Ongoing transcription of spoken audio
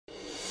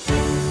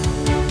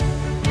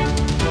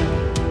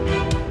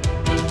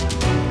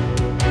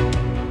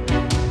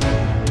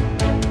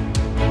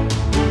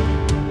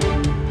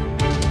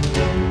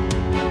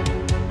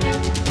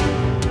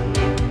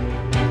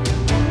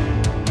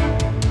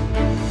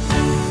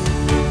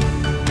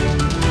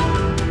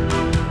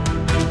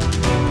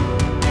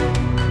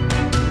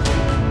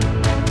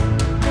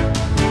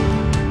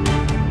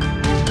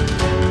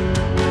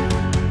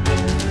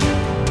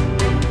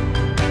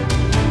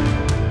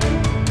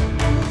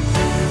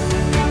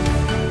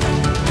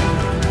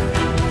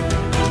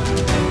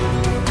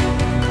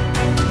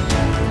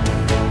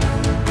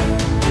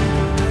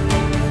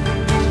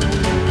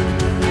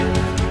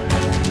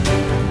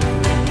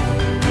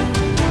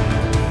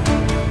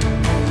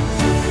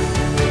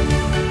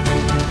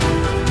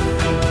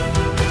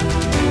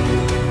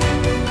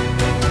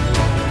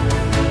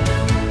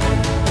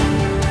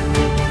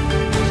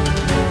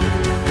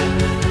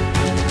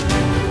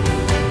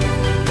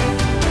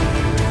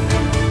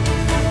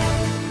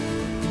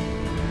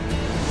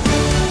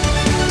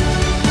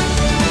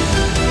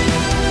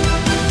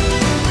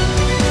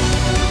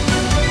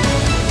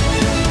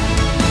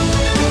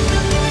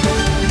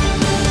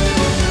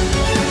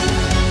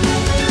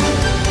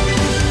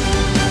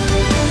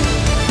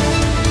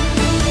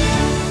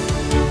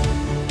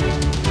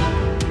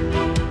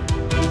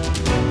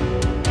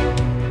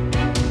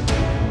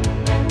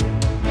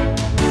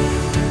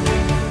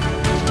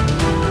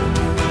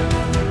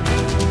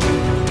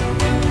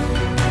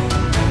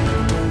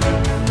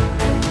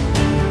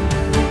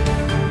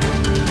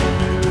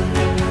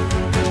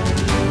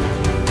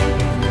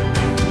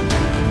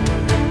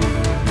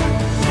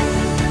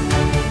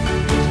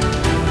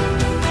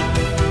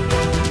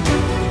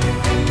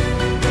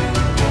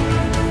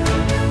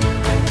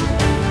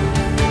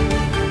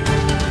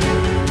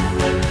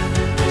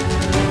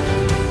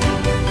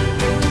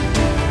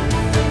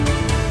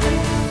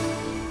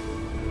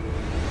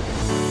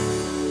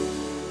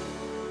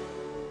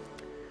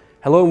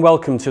Hello and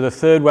welcome to the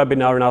third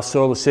webinar in our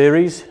solar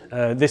series.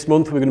 This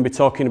month we're going to be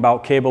talking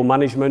about cable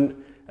management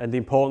and the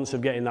importance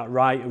of getting that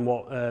right and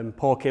what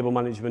poor cable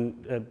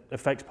management,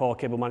 effects poor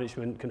cable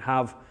management can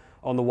have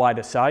on the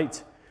wider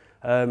site.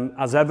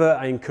 As ever,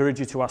 I encourage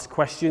you to ask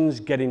questions,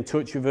 get in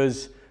touch with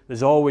us.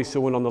 There's always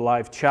someone on the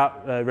live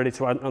chat ready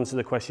to answer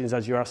the questions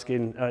as you're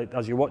asking,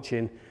 as you're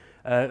watching.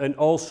 And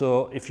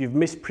also, if you've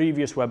missed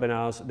previous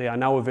webinars, they are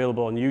now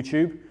available on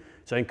YouTube.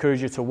 So I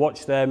encourage you to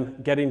watch them,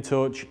 get in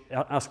touch,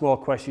 ask more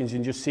questions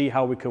and just see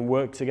how we can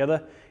work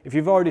together. If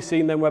you've already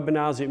seen them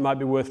webinars, it might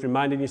be worth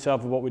reminding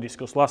yourself of what we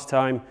discussed last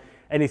time,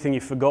 anything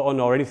you've forgotten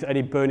or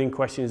any burning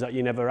questions that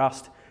you never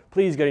asked.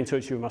 Please get in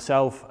touch with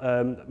myself.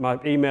 My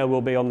email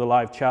will be on the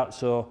live chat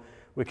so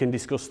we can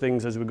discuss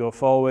things as we go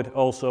forward.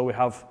 Also, we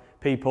have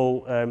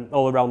people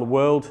all around the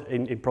world,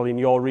 probably in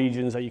your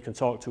regions that you can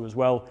talk to as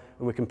well,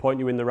 and we can point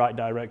you in the right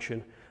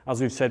direction. As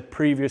we've said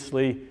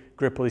previously,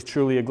 Gripple is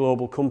truly a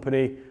global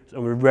company,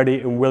 and we're ready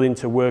and willing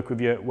to work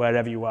with you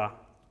wherever you are.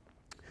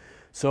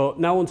 So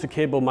now on to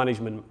cable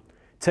management.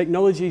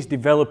 Technology is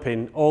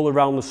developing all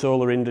around the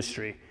solar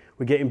industry.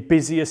 We're getting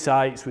busier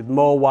sites with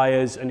more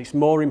wires, and it's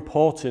more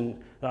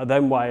important that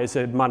them wires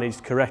are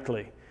managed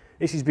correctly.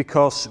 This is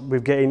because we're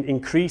getting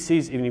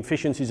increases in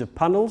efficiencies of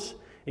panels,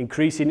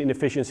 increasing in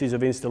efficiencies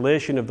of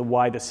installation of the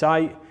wider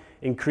site,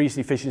 increased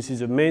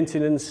efficiencies of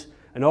maintenance,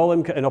 and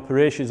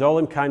operations, all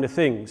them kind of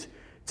things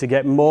to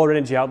get more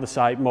energy out of the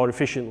site more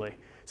efficiently.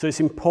 So it's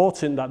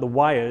important that the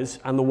wires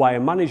and the wire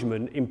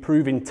management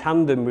improve in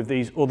tandem with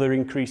these other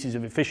increases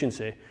of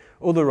efficiency.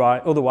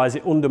 Otherwise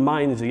it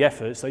undermines the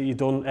efforts that you've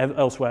done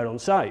elsewhere on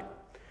site.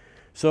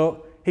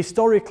 So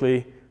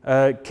historically,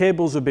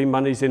 cables have been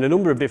managed in a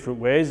number of different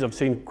ways. I've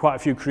seen quite a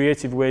few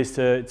creative ways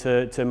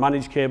to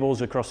manage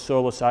cables across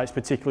solar sites,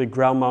 particularly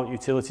ground mount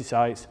utility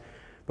sites.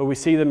 But we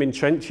see them in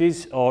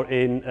trenches or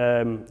in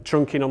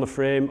trunking on the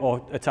frame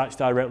or attached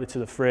directly to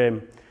the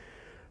frame.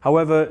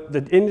 However,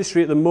 the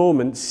industry at the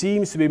moment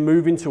seems to be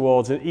moving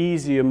towards an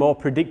easier, more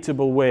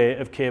predictable way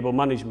of cable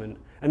management.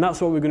 And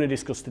that's what we're going to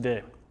discuss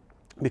today.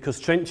 Because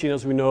trenching,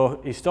 as we know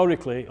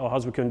historically, or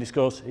as we can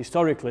discuss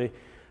historically,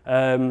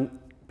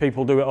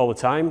 people do it all the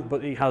time,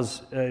 but it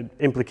has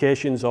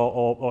implications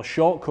or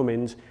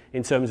shortcomings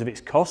in terms of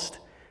its cost,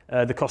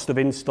 the cost of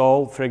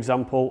install, for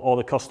example, or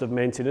the cost of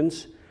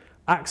maintenance.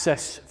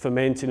 Access for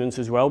maintenance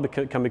as well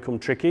can become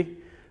tricky.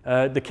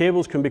 The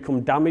cables can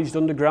become damaged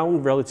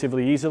underground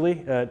relatively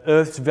easily.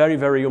 Earth's very,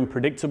 very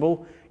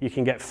unpredictable. You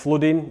can get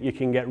flooding, you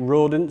can get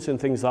rodents and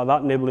things like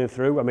that nibbling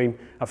through. I mean,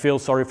 I feel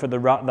sorry for the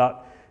rat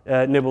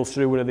that nibbles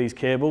through one of these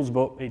cables,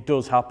 but it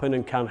does happen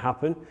and can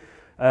happen.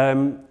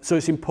 So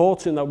it's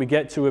important that we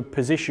get to a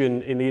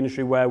position in the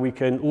industry where we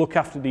can look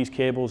after these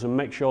cables and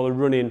make sure they're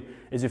running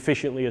as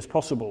efficiently as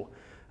possible.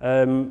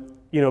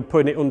 You know,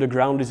 putting it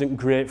underground isn't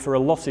great for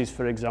losses,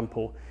 for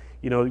example.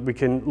 You know, we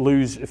can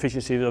lose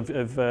efficiency of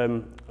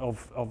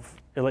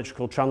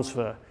electrical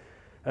transfer.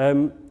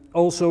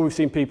 Also, we've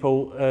seen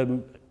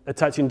people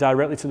attaching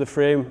directly to the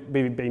frame,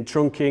 being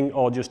trunking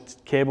or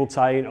just cable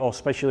tying or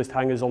specialist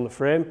hangers on the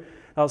frame.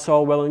 That's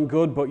all well and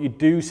good, but you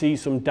do see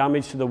some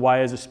damage to the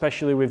wires,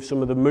 especially with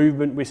some of the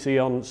movement we see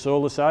on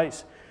solar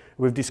sites.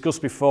 We've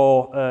discussed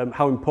before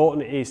how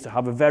important it is to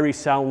have a very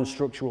sound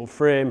structural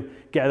frame,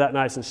 get that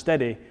nice and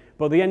steady.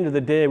 But at the end of the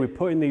day, we're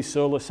putting these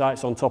solar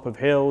sites on top of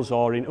hills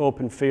or in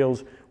open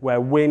fields where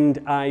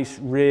wind, ice,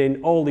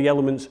 rain, all the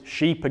elements,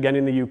 sheep again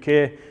in the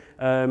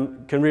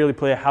UK, can really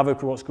play havoc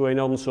with what's going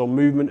on. So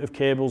movement of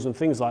cables and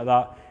things like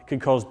that can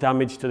cause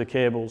damage to the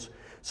cables.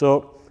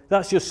 So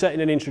that's just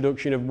setting an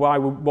introduction of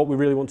what we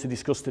really want to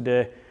discuss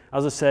today.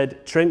 As I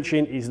said,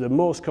 trenching is the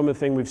most common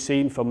thing we've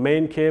seen for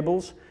main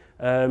cables.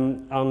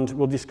 And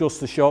we'll discuss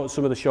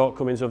some of the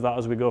shortcomings of that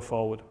as we go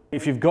forward.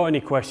 If you've got any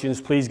questions,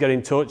 please get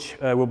in touch.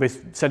 We'll be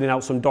sending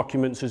out some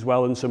documents as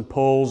well and some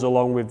polls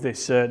along with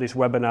this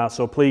webinar.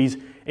 So please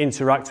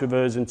interact with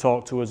us and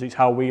talk to us. It's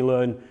how we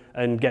learn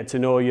and get to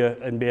know you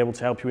and be able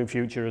to help you in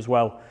future as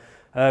well.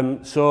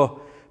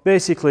 So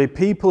basically,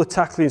 people are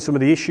tackling some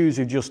of the issues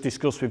we've just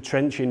discussed with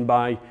trenching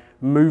by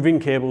moving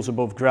cables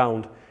above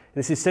ground.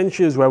 This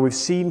essentially is where we've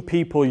seen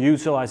people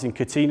utilising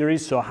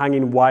catenaries, so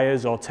hanging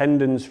wires or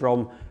tendons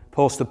from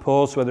post to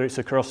post, whether it's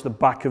across the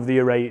back of the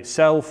array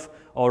itself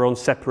or on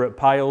separate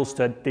piles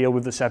to deal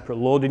with the separate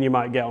loading you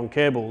might get on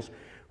cables.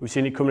 We've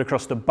seen it coming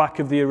across the back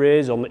of the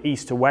arrays on the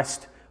east to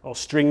west, or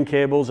string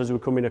cables as we're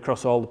coming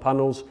across all the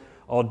panels,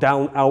 or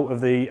down out of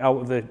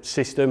the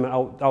system,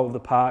 out of the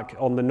park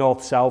on the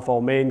north, south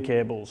or main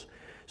cables.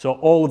 So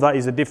all of that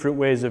is the different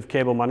ways of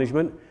cable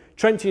management.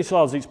 Trenching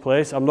still has its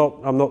place. I'm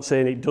not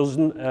saying it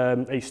doesn't.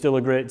 It's still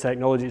a great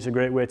technology. It's a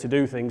great way to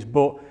do things,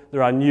 but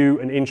there are new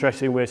and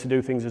interesting ways to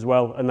do things as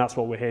well, and that's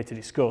what we're here to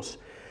discuss.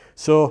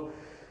 So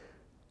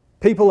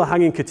people are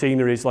hanging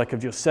catenaries, like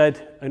I've just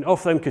said, and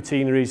off them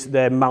catenaries,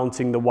 they're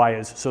mounting the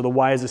wires. So the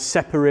wires are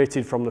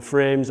separated from the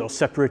frames or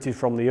separated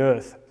from the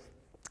earth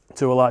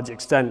to a large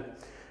extent.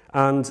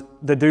 And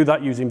they do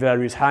that using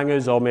various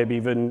hangers or maybe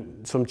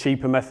even some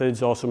cheaper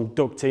methods or some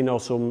ducting or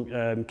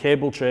some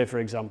cable tray, for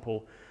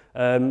example.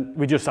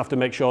 We just have to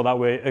make sure that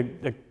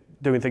we're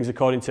doing things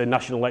according to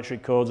national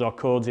electric codes or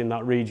codes in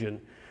that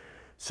region.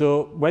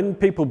 So when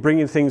people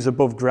bringing things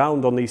above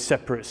ground on these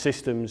separate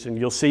systems, and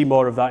you'll see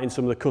more of that in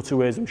some of the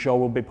cutaways I'm sure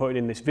we'll be putting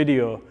in this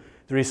video,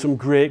 there is some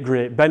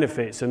great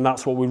benefits, and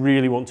that's what we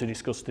really want to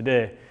discuss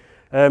today.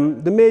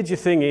 The major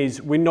thing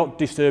is we're not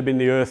disturbing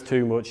the earth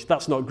too much.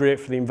 That's not great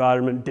for the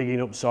environment,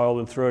 digging up soil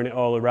and throwing it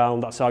all around.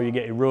 That's how you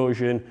get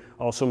erosion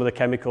or some of the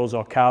chemicals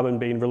or carbon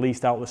being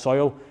released out of the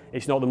soil.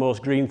 It's not the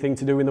most green thing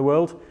to do in the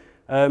world.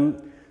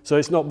 So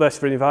it's not best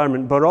for the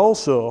environment, but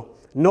also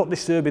not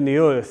disturbing the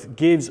earth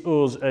gives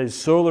us as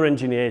solar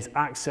engineers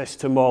access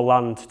to more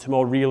land, to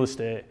more real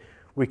estate.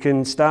 We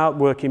can start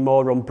working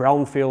more on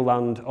brownfield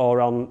land or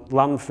on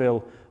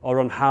landfill or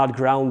on hard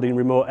ground in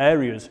remote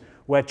areas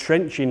where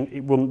trenching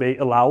it wouldn't be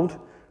allowed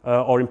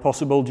or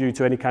impossible due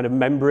to any kind of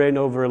membrane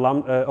over a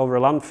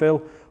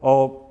landfill,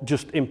 or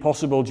just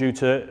impossible due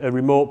to a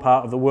remote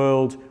part of the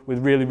world with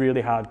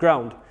really hard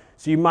ground.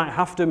 So you might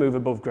have to move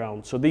above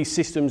ground. So these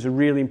systems are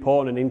really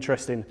important and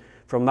interesting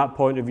from that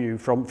point of view,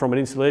 from an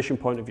installation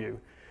point of view.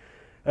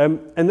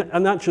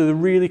 And actually the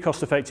really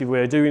cost-effective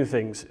way of doing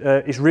things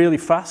is really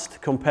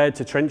fast compared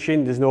to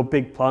trenching. There's no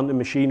big plant and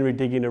machinery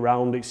digging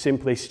around. It's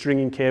simply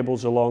stringing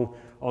cables along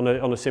on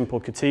a simple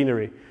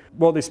catenary.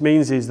 What this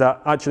means is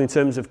that actually in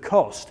terms of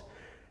cost,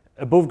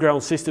 above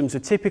ground systems are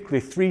typically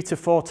 3 to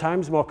 4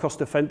 times more cost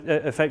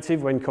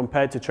effective when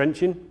compared to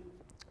trenching.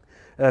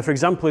 For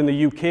example, in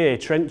the UK,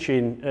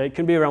 trenching, it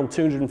can be around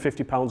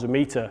 £250 a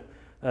metre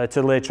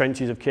to lay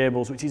trenches of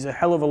cables, which is a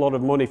hell of a lot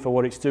of money for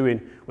what it's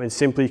doing when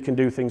simply you can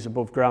do things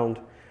above ground.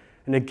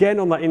 And again,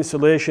 on that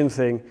insulation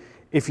thing,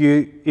 if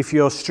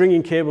you're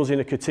stringing cables in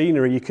a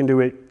catenary, you can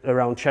do it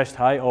around chest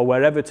height or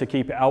wherever to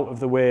keep it out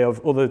of the way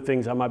of other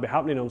things that might be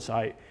happening on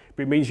site.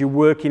 But it means you're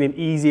working in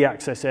easy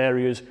access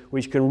areas,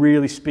 which can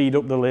really speed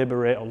up the labour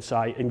rate on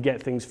site and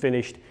get things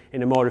finished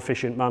in a more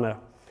efficient manner.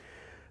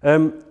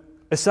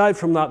 Aside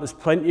from that, there's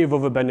plenty of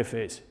other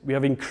benefits. We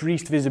have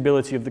increased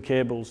visibility of the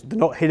cables. They're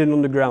not hidden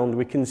underground.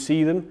 We can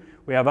see them.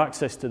 We have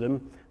access to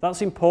them.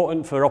 That's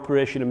important for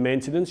operation and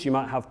maintenance. You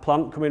might have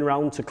plant coming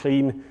around to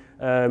clean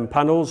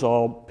panels,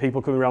 or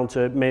people coming around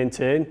to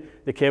maintain.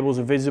 The cables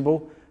are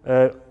visible.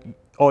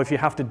 Or if you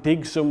have to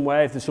dig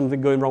somewhere, if there's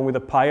something going wrong with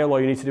a pile,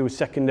 or you need to do a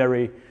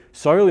secondary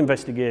soil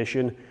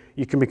investigation,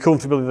 you can be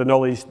comfortable with the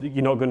knowledge that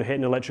you're not going to hit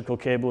an electrical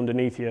cable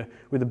underneath you.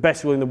 With the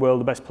best will in the world,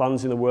 the best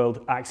plans in the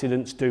world,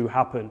 accidents do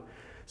happen.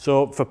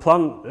 So for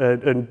plant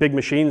and big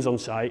machines on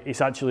site,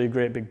 it's actually a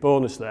great big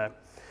bonus there.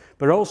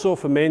 But also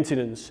for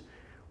maintenance,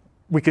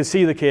 we can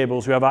see the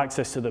cables, we have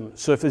access to them.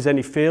 So if there's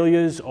any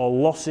failures or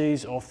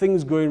losses or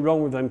things going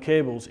wrong with them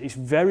cables, it's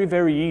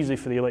very easy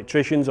for the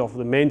electricians or for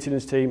the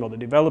maintenance team or the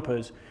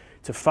developers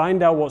to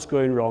find out what's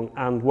going wrong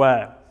and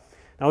where.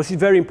 Now this is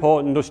very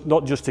important,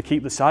 not just to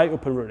keep the site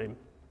up and running,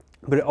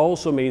 but it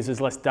also means there's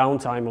less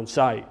downtime on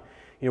site.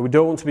 You know, we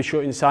don't want to be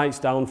shutting sites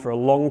down for a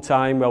long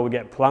time where we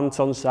get plant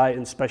on site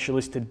and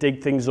specialists to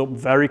dig things up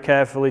very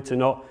carefully to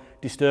not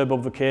disturb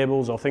other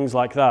cables or things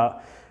like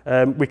that.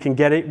 We can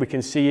get it, we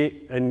can see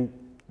it and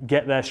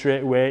get there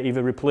straight away,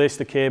 either replace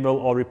the cable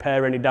or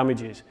repair any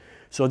damages.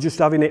 So just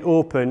having it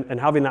open and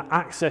having that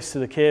access to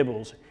the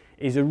cables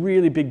is a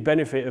really big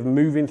benefit of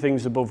moving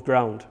things above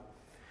ground.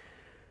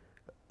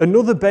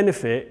 Another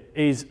benefit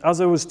is,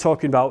 as I was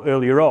talking about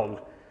earlier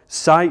on,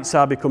 sites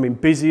are becoming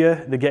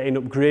busier, they're getting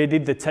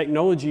upgraded, the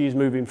technology is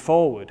moving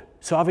forward.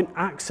 So having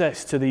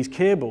access to these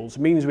cables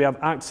means we have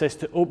access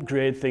to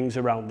upgrade things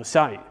around the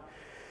site.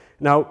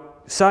 Now,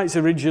 sites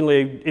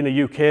originally, in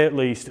the UK at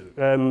least,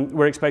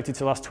 were expected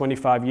to last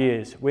 25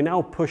 years. We're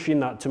now pushing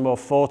that to more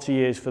 40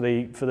 years for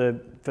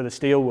the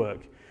steel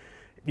work,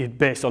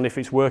 based on if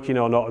it's working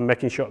or not, and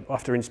making sure,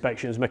 after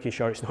inspections, making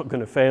sure it's not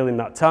going to fail in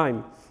that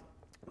time.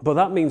 But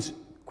that means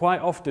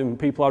quite often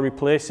people are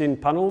replacing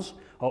panels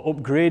or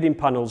upgrading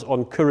panels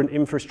on current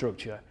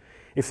infrastructure.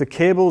 If the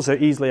cables are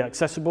easily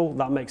accessible,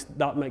 that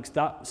makes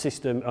that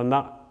system and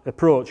that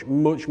approach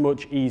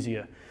much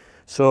easier.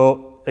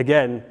 So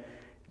again,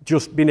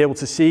 just being able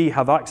to see,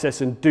 have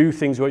access and do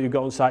things what you've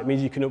got on site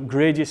means you can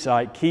upgrade your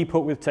site, keep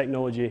up with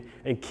technology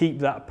and keep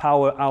that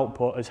power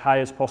output as high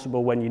as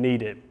possible when you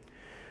need it.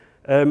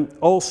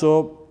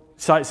 Also,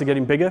 sites are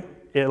getting bigger.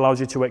 It allows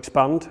you to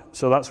expand,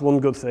 so that's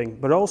one good thing.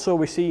 But also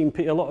we're seeing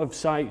a lot of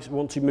sites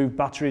want to move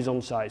batteries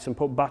on sites and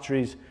put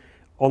batteries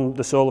on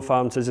the solar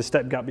farms as a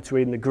stepgap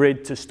between the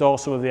grid to store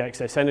some of the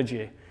excess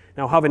energy.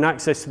 Now having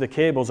access to the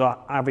cables, or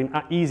having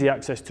easy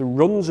access to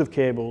runs of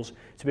cables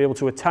to be able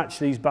to attach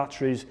these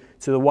batteries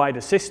to the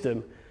wider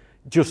system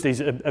just is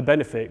a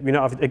benefit. We're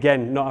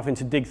not having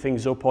to dig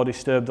things up or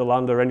disturb the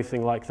land or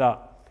anything like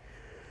that.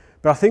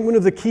 But I think one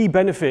of the key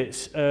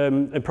benefits,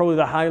 and probably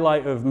the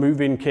highlight of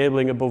moving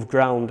cabling above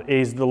ground,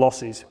 is the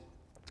losses.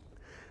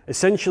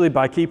 Essentially,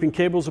 by keeping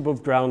cables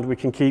above ground, we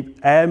can keep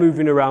air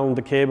moving around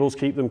the cables,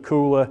 keep them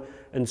cooler,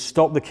 and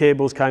stop the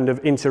cables kind of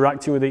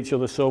interacting with each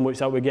other so much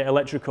that we get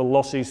electrical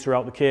losses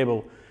throughout the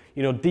cable.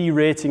 You know,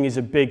 derating is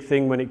a big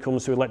thing when it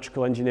comes to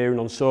electrical engineering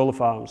on solar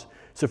farms.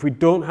 So if we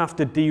don't have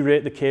to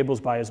derate the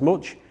cables by as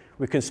much,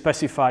 we can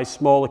specify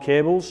smaller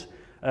cables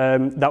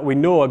that we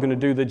know are going to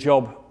do the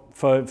job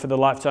for the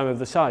lifetime of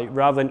the site,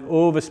 rather than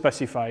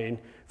over-specifying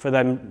for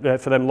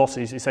them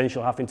losses,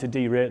 essentially having to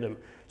derate them.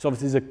 So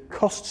obviously there's a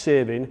cost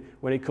saving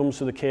when it comes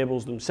to the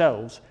cables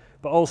themselves,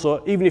 but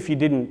also even if you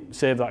didn't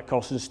save that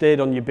cost and stayed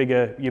on your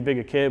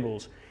bigger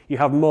cables, you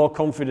have more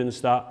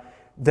confidence that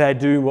they're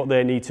doing what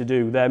they need to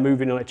do. They're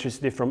moving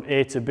electricity from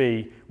A to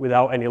B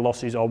without any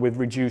losses or with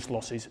reduced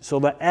losses. So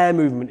the air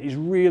movement is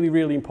really,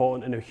 really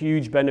important and a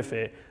huge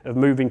benefit of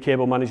moving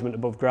cable management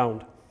above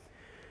ground.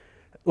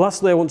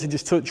 Lastly, I want to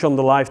just touch on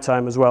the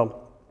lifetime as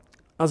well.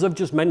 As I've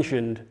just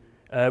mentioned,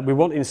 we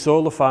want in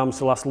solar farms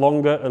to last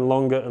longer and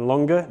longer and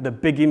longer. The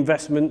big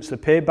investments, they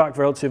pay back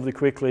relatively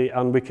quickly,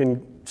 and we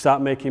can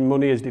start making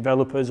money as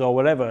developers or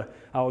whatever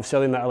out of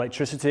selling that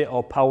electricity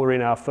or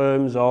powering our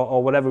firms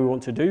or whatever we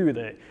want to do with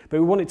it. But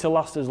we want it to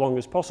last as long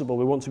as possible.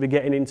 We want to be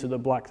getting into the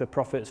black, the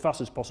profit as fast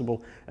as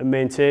possible and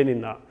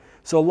maintaining that.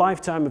 So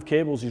lifetime of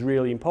cables is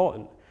really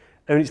important.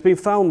 And it's been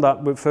found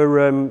that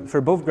for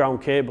above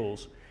ground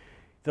cables,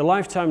 the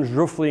lifetime's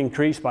roughly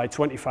increased by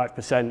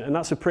 25%, and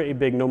that's a pretty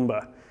big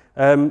number.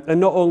 And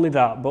not only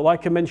that, but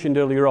like I mentioned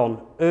earlier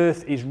on,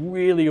 Earth is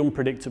really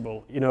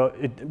unpredictable. You know,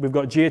 we've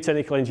got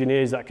geotechnical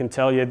engineers that can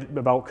tell you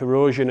about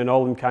corrosion and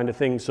all them kind of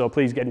things, so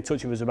please get in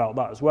touch with us about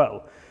that as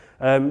well.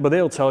 But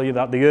they'll tell you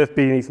that the Earth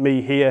beneath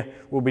me here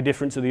will be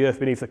different to the Earth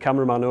beneath the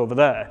cameraman over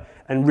there,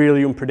 and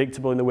really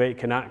unpredictable in the way it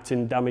can act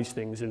and damage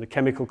things, and the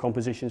chemical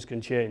compositions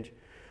can change.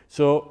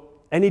 So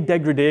any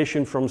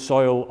degradation from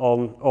soil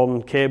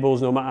on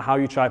cables, no matter how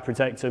you try to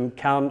protect them,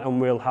 can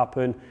and will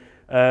happen.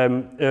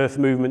 Earth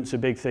movement's a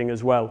big thing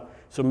as well.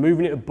 So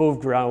moving it above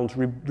ground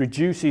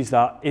reduces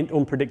that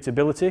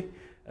unpredictability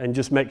and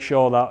just make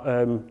sure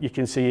that you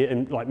can see it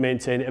and like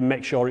maintain it and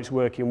make sure it's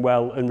working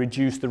well and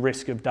reduce the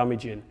risk of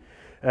damaging.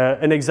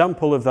 An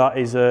example of that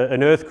is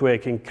an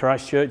earthquake in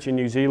Christchurch in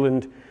New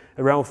Zealand.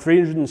 Around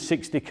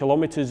 360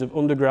 kilometres of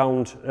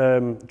underground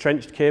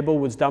trenched cable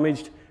was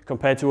damaged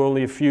compared to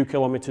only a few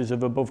kilometres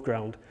of above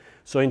ground.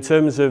 So in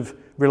terms of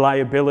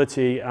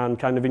reliability and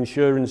kind of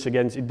insurance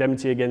against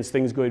indemnity against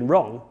things going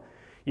wrong,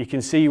 you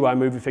can see why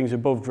moving things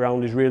above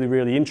ground is really,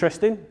 really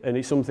interesting, and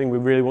it's something we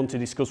really want to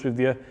discuss with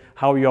you,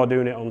 how you're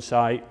doing it on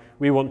site.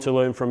 We want to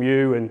learn from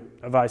you and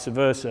vice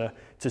versa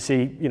to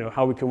see, you know,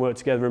 how we can work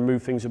together and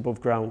move things above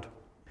ground.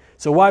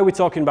 So why are we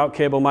talking about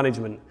cable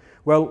management?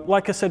 Well,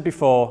 like I said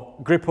before,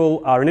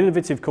 Gripple are an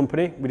innovative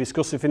company. We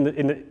discussed this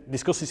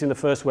in the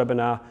first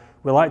webinar.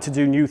 We like to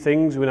do new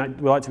things. We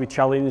like to be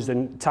challenged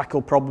and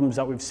tackle problems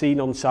that we've seen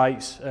on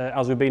sites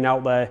as we've been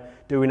out there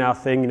doing our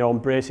thing, you know,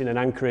 embracing and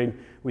anchoring.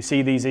 We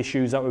see these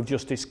issues that we've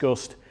just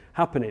discussed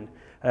happening.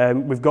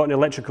 We've got an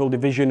electrical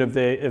division of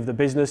the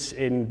business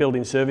in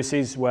building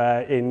services,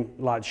 where in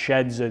large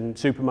sheds and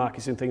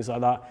supermarkets and things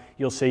like that,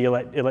 you'll see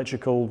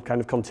electrical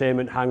kind of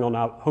containment hung on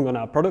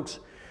our products.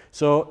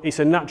 So it's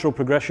a natural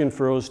progression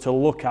for us to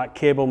look at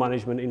cable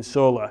management in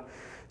solar.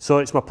 So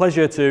it's my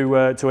pleasure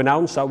to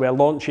announce that we're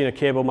launching a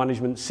cable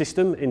management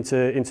system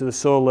into the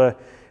solar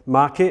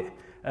market.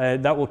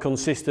 That will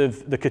consist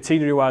of the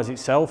catenary wires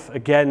itself.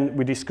 Again,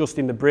 we discussed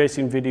in the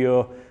bracing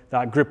video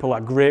that Gripple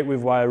are great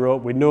with wire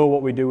rope. We know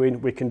what we're doing.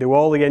 We can do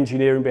all the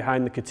engineering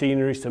behind the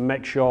catenaries to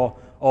make sure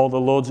all the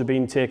loads are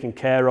being taken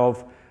care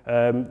of,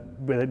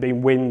 whether it be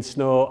wind,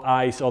 snow,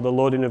 ice, or the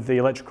loading of the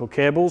electrical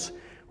cables.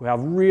 We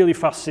have really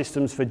fast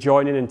systems for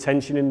joining and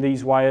tensioning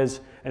these wires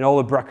and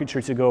all the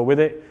bracketry to go with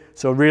it.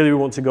 So really we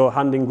want to go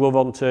hand in glove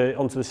onto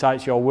the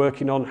sites you're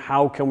working on.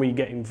 How can we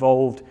get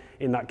involved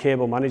in that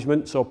cable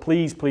management? So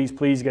please, please,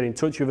 please get in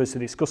touch with us to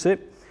discuss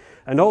it.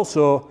 And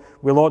also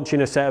we're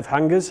launching a set of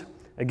hangers.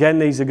 Again,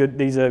 these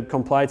are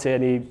comply to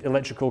any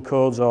electrical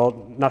codes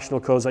or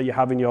national codes that you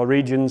have in your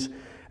regions.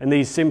 And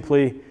these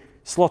simply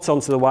slot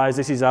onto the wires.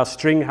 This is our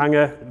string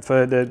hanger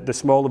for the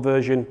smaller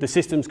version. The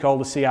system's called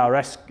the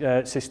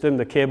CRS system,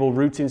 the cable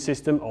routing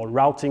system, or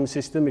routing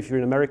system if you're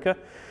in America.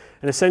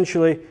 And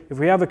essentially, if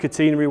we have a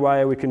catenary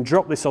wire, we can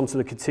drop this onto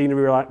the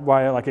catenary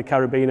wire like a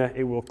carabiner.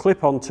 It will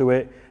clip onto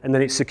it, and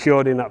then it's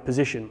secured in that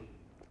position.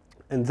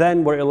 And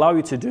then what it'll allow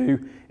you to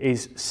do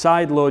is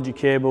side load your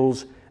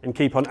cables and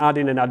keep on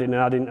adding and adding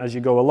and adding as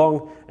you go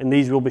along, and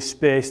these will be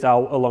spaced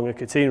out along a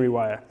catenary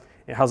wire.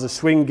 It has a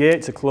swing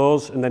gate to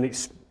close, and then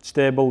it's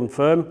stable and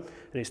firm,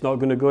 and it's not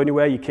going to go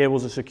anywhere. Your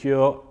cables are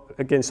secure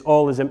against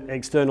all these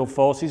external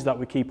forces that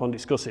we keep on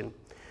discussing.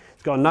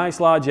 It's got a nice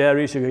large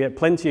area, so you can get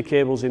plenty of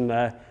cables in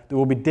there. There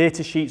will be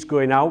data sheets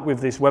going out with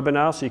this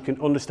webinar, so you can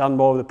understand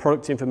more of the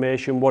product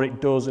information, what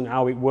it does and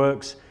how it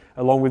works,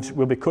 along with,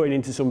 we'll be cutting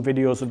into some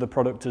videos of the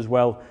product as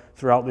well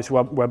throughout this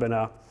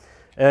webinar.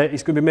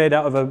 It's going to be made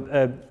out of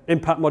a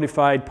impact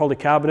modified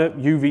polycarbonate,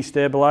 UV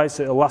stabilized,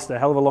 so it'll last a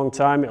hell of a long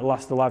time. It'll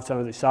last the lifetime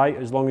of the site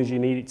as long as you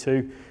need it to.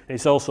 And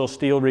it's also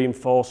steel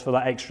reinforced for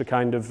that extra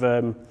kind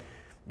of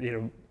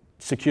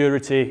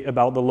security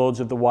about the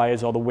loads of the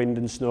wires or the wind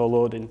and snow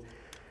loading.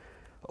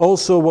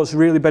 Also, what's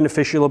really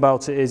beneficial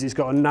about it is it's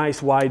got a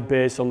nice wide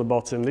base on the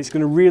bottom. It's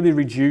going to really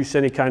reduce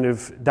any kind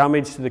of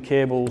damage to the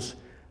cables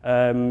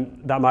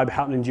that might be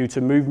happening due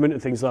to movement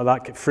and things like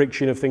that,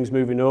 friction of things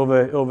moving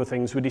over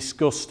things. We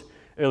discussed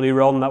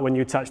earlier on that when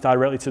you attach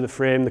directly to the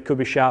frame, there could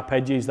be sharp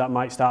edges that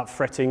might start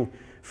fretting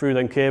through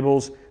them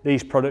cables.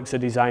 These products are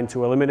designed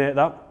to eliminate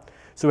that.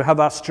 So we have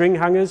our string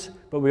hangers,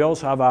 but we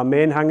also have our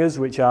main hangers,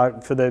 which are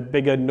for the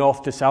bigger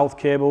north to south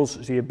cables,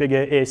 so your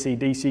bigger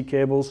AC-DC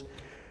cables.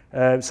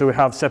 So we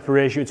have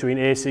separation between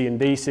AC and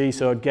DC,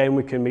 so again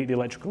we can meet the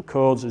electrical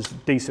codes, there's a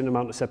decent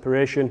amount of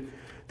separation.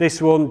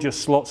 This one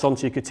just slots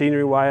onto your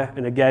catenary wire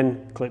and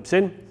again clips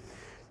in.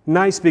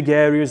 Nice big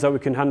areas that we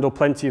can handle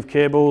plenty of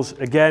cables.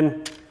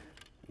 Again,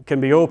 can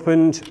be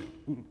opened,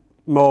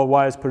 more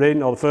wires put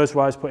in, or the first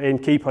wires put in,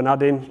 keep on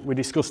adding. We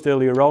discussed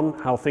earlier on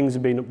how things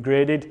have been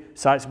upgraded,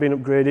 sites have been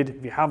upgraded.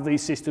 If you have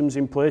these systems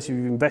in place, if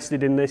you've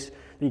invested in this,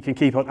 you can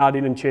keep on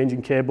adding and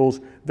changing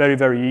cables very,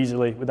 very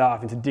easily without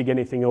having to dig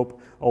anything up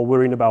or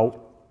worrying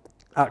about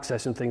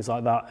access and things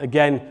like that.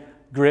 Again,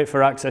 great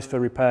for access for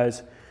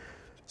repairs.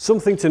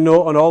 Something to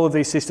note on all of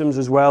these systems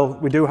as well,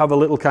 we do have a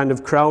little kind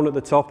of crown at the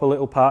top, a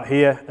little part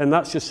here, and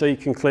that's just so you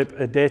can clip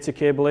a data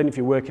cable in if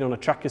you're working on a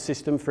tracker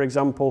system, for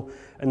example,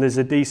 and there's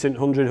a decent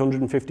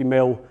 100-150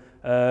 mil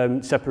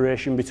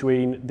separation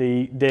between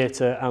the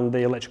data and the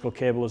electrical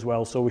cable as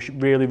well. So we should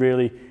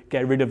really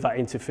get rid of that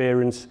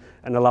interference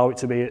and allow it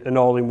to be an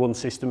all-in-one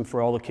system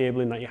for all the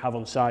cabling that you have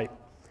on site.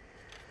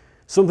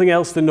 Something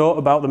else to note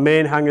about the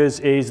main hangers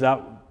is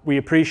that we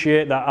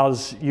appreciate that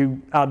as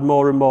you add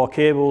more and more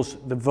cables,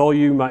 the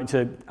volume might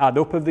add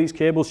up of these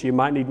cables, so you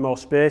might need more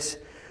space.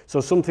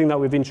 So something that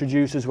we've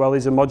introduced as well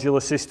is a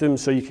modular system,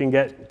 so you can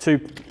get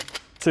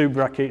two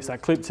brackets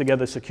that clip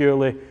together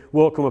securely,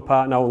 won't come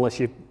apart now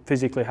unless you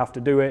physically have to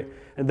do it,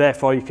 and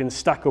therefore you can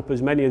stack up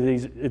as many of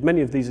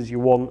these as you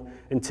want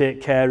and take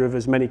care of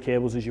as many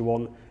cables as you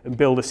want and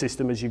build a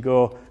system as you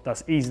go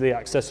that's easily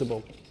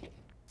accessible.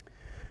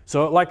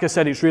 So like I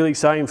said, it's really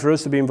exciting for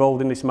us to be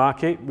involved in this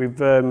market.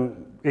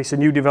 It's a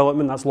new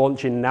development that's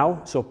launching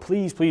now, so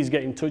please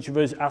get in touch with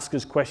us, ask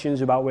us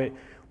questions about it.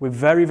 We're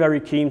very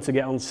keen to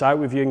get on site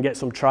with you and get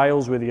some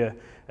trials with you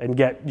and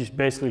just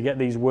basically get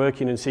these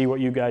working and see what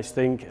you guys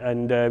think,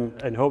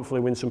 and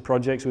hopefully win some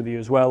projects with you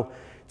as well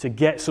to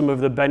get some of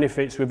the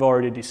benefits we've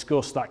already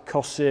discussed. That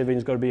cost saving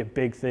has got to be a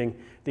big thing,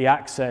 the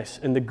access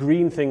and the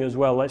green thing as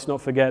well. Let's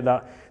not forget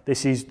that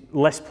this is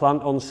less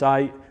plant on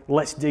site,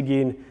 less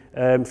digging,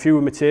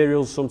 fewer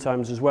materials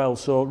sometimes as well.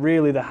 So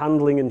really the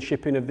handling and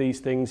shipping of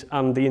these things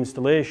and the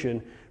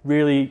installation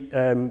really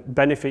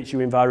benefits you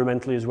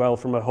environmentally as well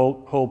from a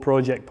whole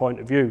project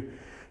point of view.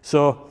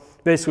 So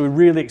basically we're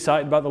really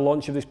excited about the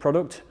launch of this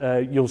product.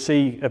 You'll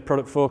see a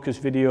product focus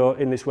video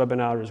in this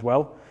webinar as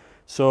well.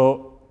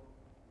 So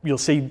you'll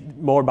see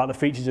more about the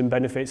features and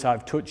benefits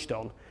I've touched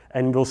on,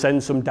 and we'll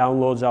send some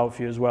downloads out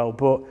for you as well.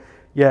 But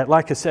yeah,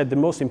 like I said, the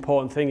most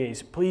important thing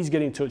is please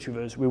get in touch with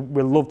us.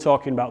 We love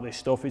talking about this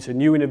stuff. It's a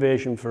new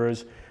innovation for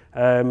us.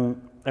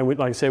 And like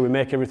I say, we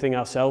make everything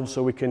ourselves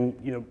so we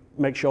can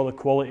make sure the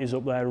quality is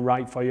up there and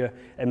right for you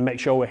and make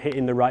sure we're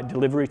hitting the right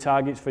delivery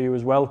targets for you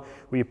as well.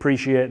 We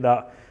appreciate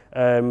that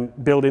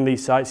building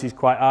these sites is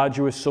quite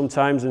arduous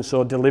sometimes, and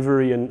so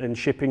delivery and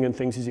shipping and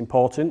things is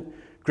important.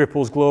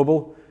 Gripple's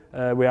global.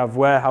 We have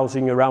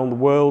warehousing around the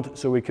world,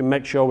 so we can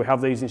make sure we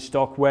have these in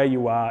stock where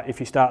you are if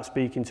you start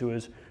speaking to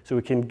us, so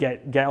we can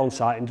get on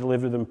site and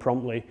deliver them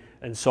promptly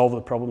and solve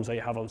the problems that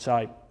you have on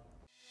site.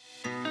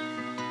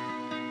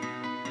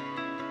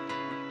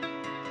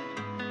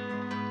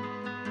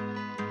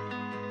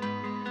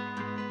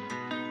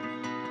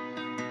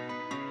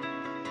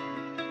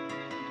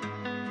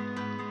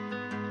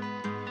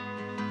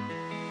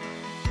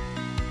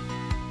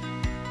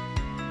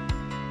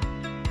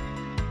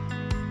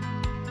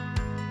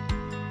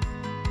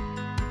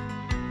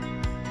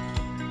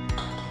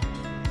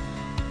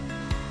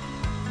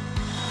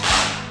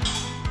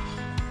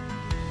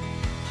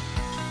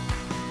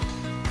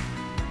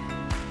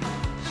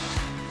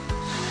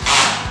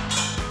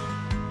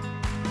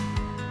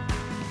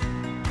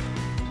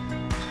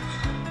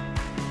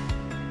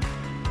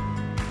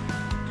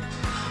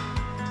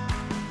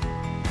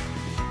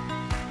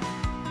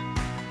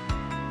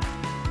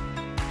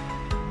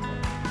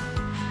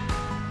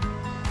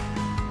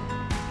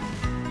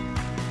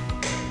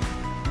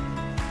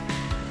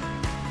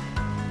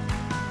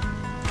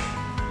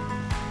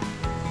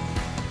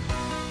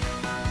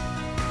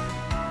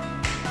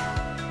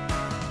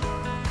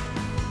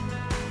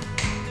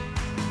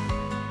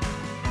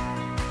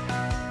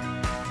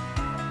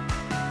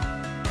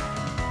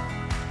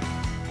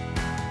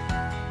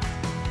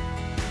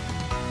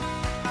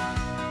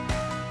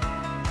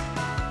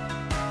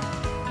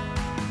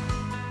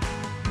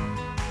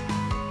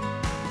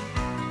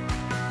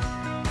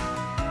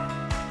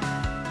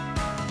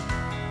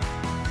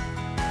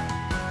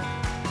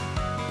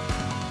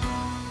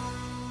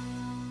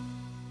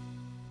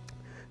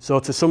 So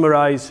to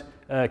summarise,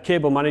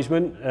 cable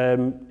management,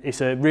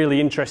 it's a really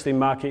interesting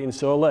market in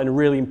solar and a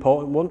really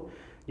important one.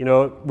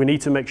 We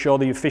need to make sure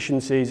the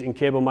efficiencies in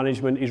cable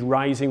management is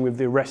rising with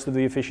the rest of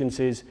the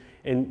efficiencies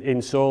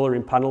in solar,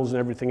 in panels and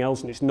everything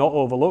else, and it's not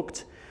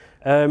overlooked.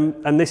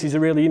 And this is a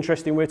really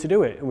interesting way to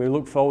do it, and we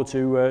look forward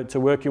to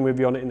working with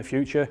you on it in the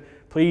future.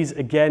 Please,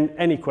 again,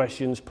 any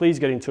questions, please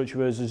get in touch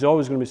with us. There's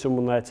always going to be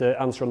someone there to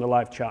answer on the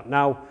live chat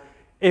now.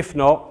 If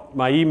not,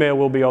 my email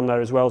will be on there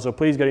as well, so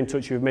please get in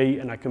touch with me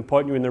and I can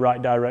point you in the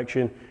right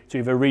direction to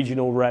either a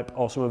regional rep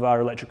or some of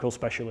our electrical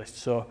specialists.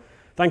 So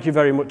thank you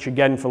very much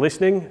again for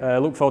listening.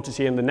 Look forward to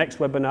seeing the next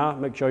webinar.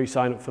 Make sure you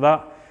sign up for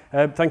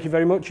that. Thank you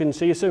very much and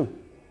see you soon.